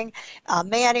listening, a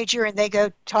manager, and they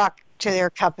go talk to their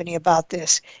company about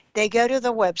this, they go to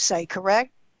the website,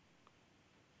 correct?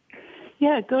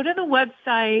 Yeah, go to the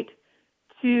website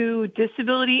to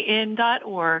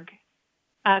disabilityin.org,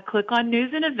 click on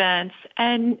news and events,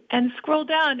 and scroll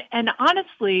down. And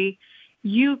honestly,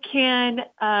 you can,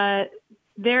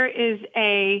 there is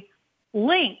a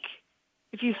link.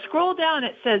 If you scroll down,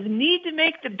 it says need to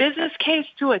make the business case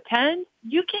to attend.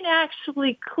 You can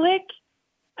actually click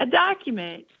a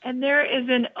document, and there is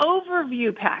an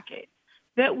overview packet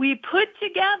that we put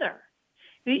together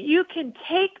that you can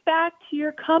take back to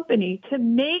your company to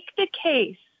make the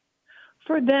case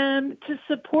for them to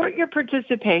support your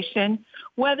participation,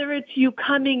 whether it's you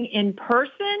coming in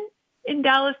person in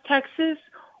Dallas, Texas,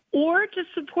 or to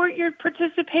support your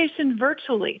participation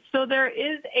virtually. So there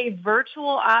is a virtual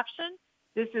option.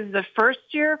 This is the first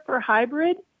year for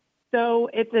hybrid, so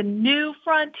it's a new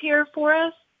frontier for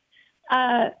us.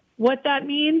 What that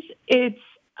means, it's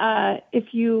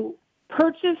if you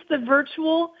purchase the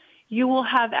virtual, you will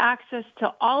have access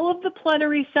to all of the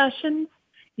plenary sessions.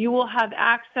 You will have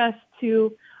access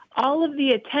to all of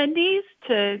the attendees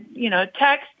to,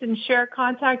 text and share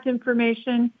contact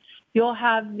information. You'll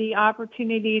have the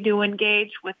opportunity to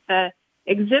engage with the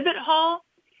exhibit hall,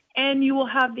 and you will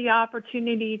have the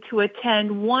opportunity to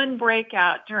attend one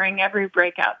breakout during every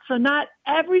breakout. So not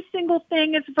every single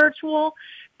thing is virtual,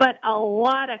 but a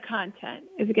lot of content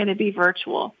is going to be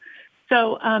virtual.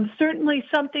 So certainly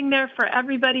something there for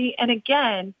everybody. And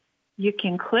again, you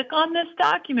can click on this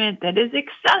document that is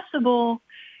accessible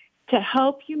to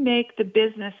help you make the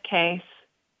business case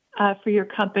for your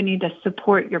company to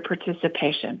support your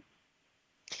participation.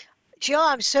 Jill,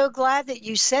 I'm so glad that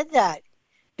you said that,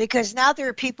 because now there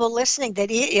are people listening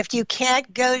that if you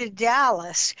can't go to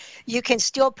Dallas, you can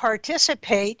still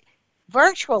participate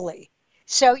virtually.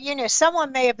 So,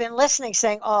 someone may have been listening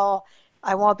saying, oh,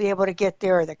 I won't be able to get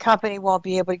there, or the company won't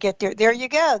be able to get there. There you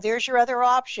go. There's your other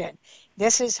option.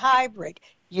 This is hybrid.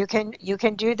 You can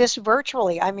do this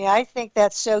virtually. I mean, I think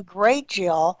that's so great,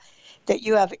 Jill, that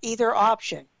you have either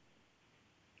option.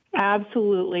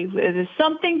 Absolutely. It is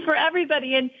something for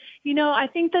everybody. And, I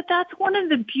think that that's one of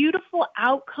the beautiful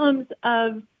outcomes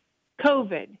of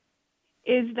COVID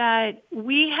is that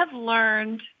we have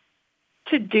learned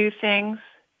to do things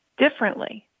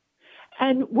differently.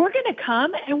 And we're going to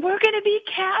come and we're going to be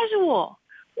casual.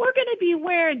 We're going to be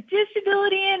wearing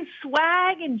disability and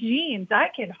swag and jeans. I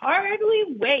can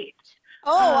hardly wait.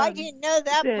 Oh, I didn't know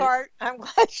that part. I'm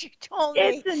glad you told me.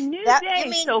 It's a new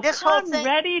day, so come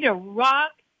ready to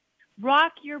rock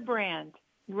your brand.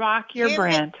 Rock your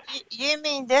brand. You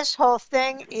mean this whole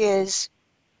thing is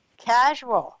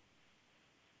casual?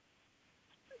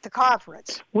 The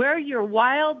conference. Wear your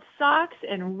wild socks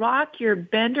and rock your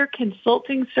Bender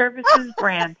Consulting Services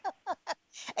brand.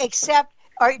 Except,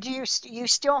 do you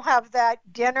still have that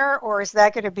dinner, or is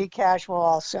that going to be casual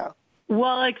also?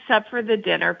 Well, except for the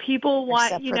dinner. People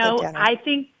want, I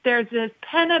think there's a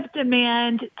pent-up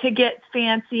demand to get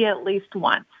fancy at least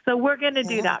once. So we're going to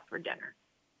do that for dinner.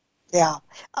 Yeah.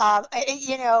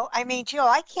 Jill,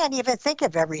 I can't even think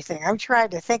of everything. I'm trying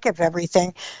to think of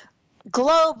everything.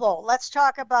 Global. Let's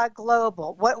talk about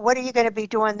global. What are you going to be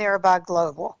doing there about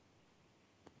global?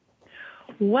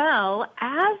 Well,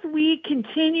 as we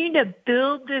continue to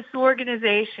build this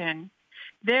organization,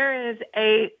 there is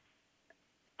a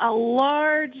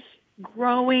large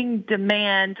growing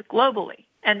demand globally.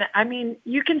 And I mean,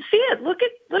 you can see it. Look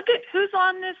at who's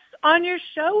on your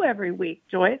show every week,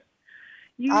 Joyce.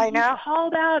 I know. You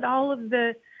called out all of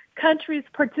the countries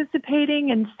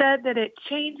participating and said that it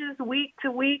changes week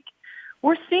to week.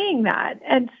 We're seeing that.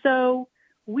 And so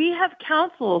we have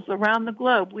councils around the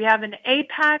globe. We have an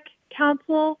APAC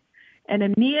council, an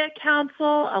EMEA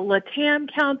council, a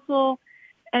LATAM council,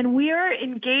 and we are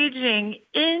engaging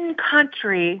in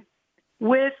country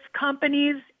with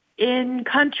companies in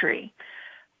country.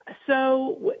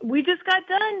 So we just got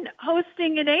done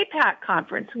hosting an APAC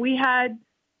conference. We had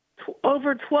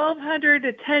over 1,200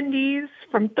 attendees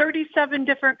from 37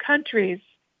 different countries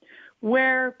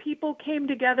where people came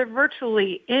together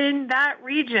virtually in that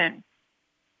region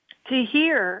to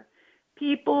hear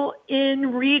people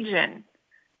in region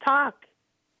talk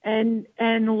and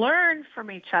learn from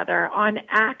each other on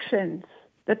actions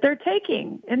that they're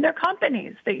taking in their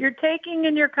companies, that you're taking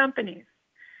in your companies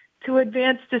to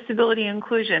advance disability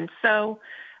inclusion. So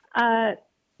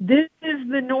this is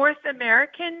the North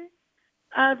American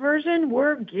version,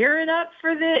 we're gearing up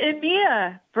for the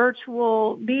EMEA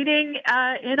virtual meeting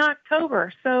in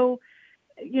October. So,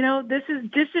 this is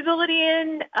Disability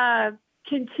In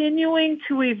continuing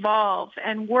to evolve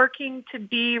and working to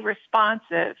be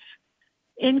responsive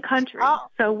in country.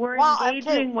 So we're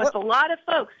engaging with a lot of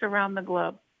folks around the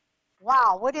globe.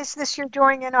 Wow. What is this you're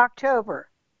doing in October?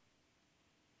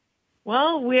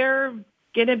 Well, we're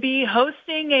going to be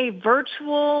hosting a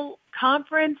virtual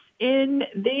conference in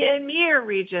the EMEA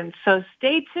region. So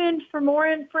stay tuned for more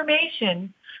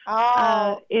information.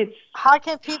 It's how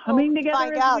can people coming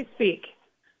together as we speak.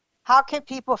 How can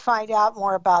people find out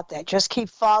more about that? Just keep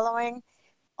following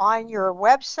on your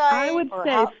website? I would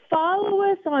say follow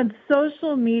us on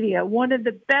social media. One of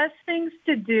the best things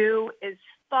to do is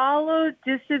follow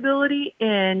Disability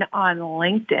In on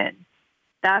LinkedIn.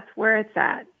 That's where it's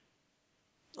at.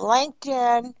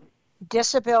 LinkedIn,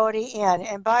 Disability In.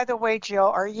 And by the way, Jill,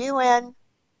 are you in?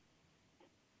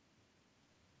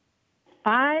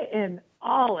 I am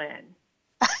all in.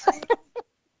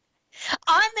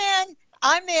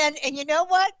 I'm in. And you know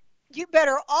what? You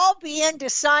better all be in to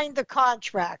sign the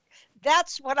contract.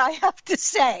 That's what I have to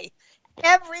say.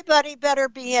 Everybody better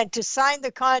be in to sign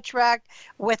the contract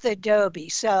with Adobe.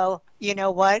 So you know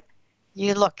what?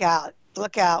 You look out.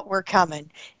 Look out. We're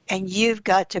coming. And you've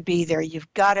got to be there.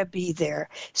 You've got to be there.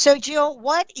 So Jill,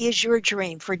 what is your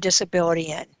dream for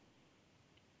Disability In?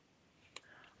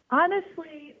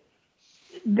 Honestly,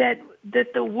 that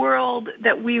the world,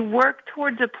 that we work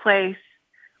towards a place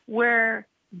where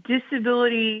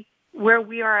disability, where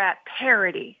we are at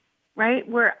parity, right?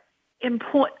 Where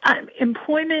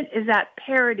employment is at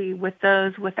parity with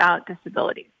those without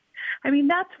disabilities. I mean,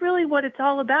 that's really what it's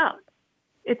all about.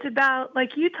 It's about,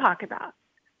 like you talk about,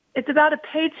 it's about a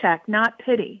paycheck, not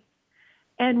pity.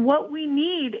 And what we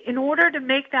need in order to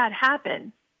make that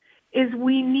happen is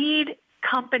we need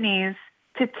companies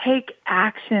to take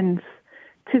actions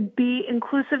to be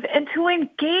inclusive and to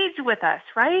engage with us,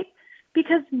 right?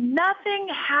 Because nothing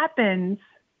happens.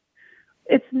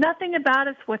 It's nothing about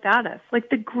us without us. Like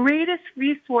the greatest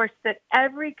resource that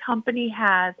every company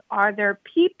has are their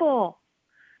people.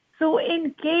 So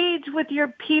engage with your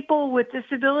people with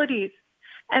disabilities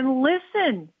and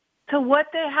listen to what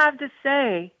they have to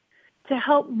say to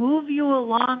help move you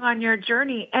along on your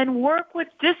journey, and work with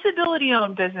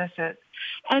disability-owned businesses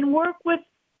and work with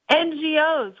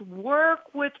NGOs,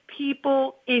 work with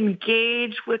people,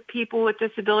 engage with people with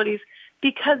disabilities,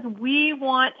 because we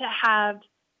want to have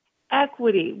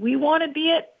equity. We want to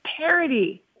be at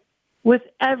parity with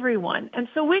everyone. And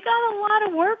so we got a lot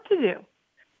of work to do.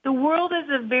 The world is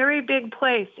a very big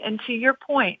place. And to your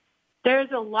point,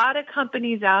 there's a lot of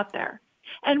companies out there.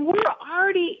 And we're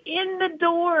already in the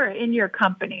door in your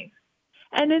companies.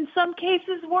 And in some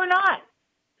cases, we're not.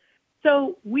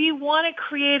 So we want to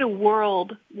create a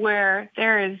world where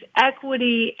there is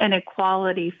equity and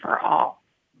equality for all.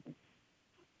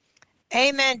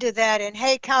 Amen to that. And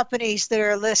hey, companies that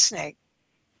are listening,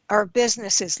 or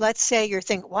businesses, let's say you're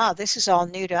thinking, wow, this is all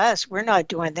new to us. We're not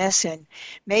doing this, and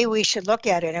maybe we should look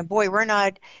at it. And boy, we're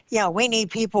not, we need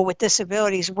people with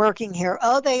disabilities working here.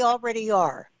 Oh, they already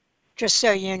are, just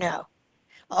so you know.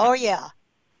 Oh, yeah,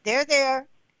 they're there.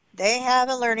 They have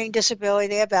a learning disability.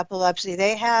 They have epilepsy.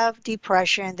 They have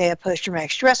depression. They have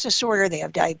post-traumatic stress disorder. They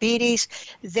have diabetes.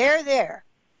 They're there.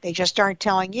 They just aren't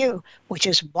telling you, which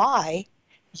is why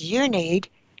you need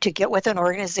to get with an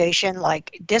organization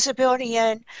like Disability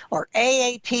In or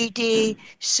AAPD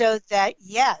so that,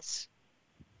 yes,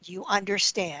 you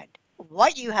understand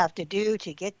what you have to do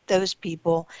to get those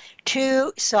people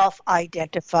to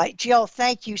self-identify. Jill,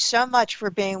 thank you so much for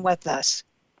being with us.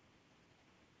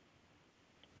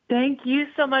 Thank you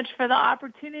so much for the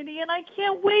opportunity, and I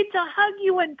can't wait to hug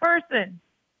you in person.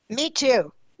 Me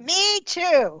too. Me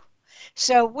too.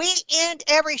 So we end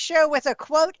every show with a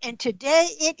quote, and today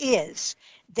it is,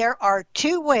 there are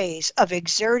two ways of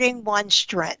exerting one's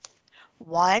strength.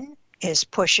 One is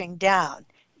pushing down.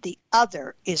 The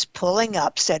other is pulling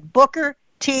up, said Booker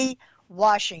T.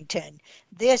 Washington.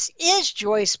 This is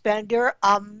Joyce Bender,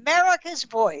 America's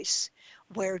Voice,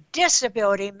 where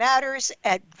disability matters,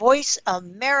 at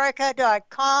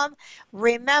voiceamerica.com.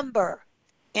 Remember,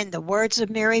 in the words of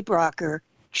Mary Brocker,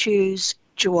 choose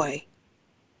joy.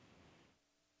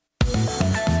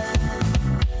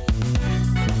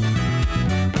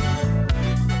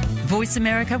 Voice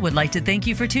America would like to thank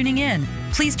you for tuning in.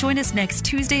 Please join us next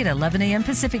Tuesday at 11 a.m.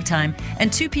 Pacific Time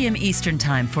and 2 p.m. Eastern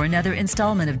Time for another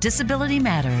installment of Disability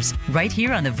Matters, right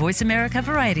here on the Voice America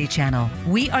Variety Channel.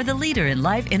 We are the leader in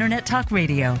live Internet talk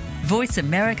radio.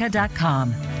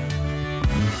 VoiceAmerica.com.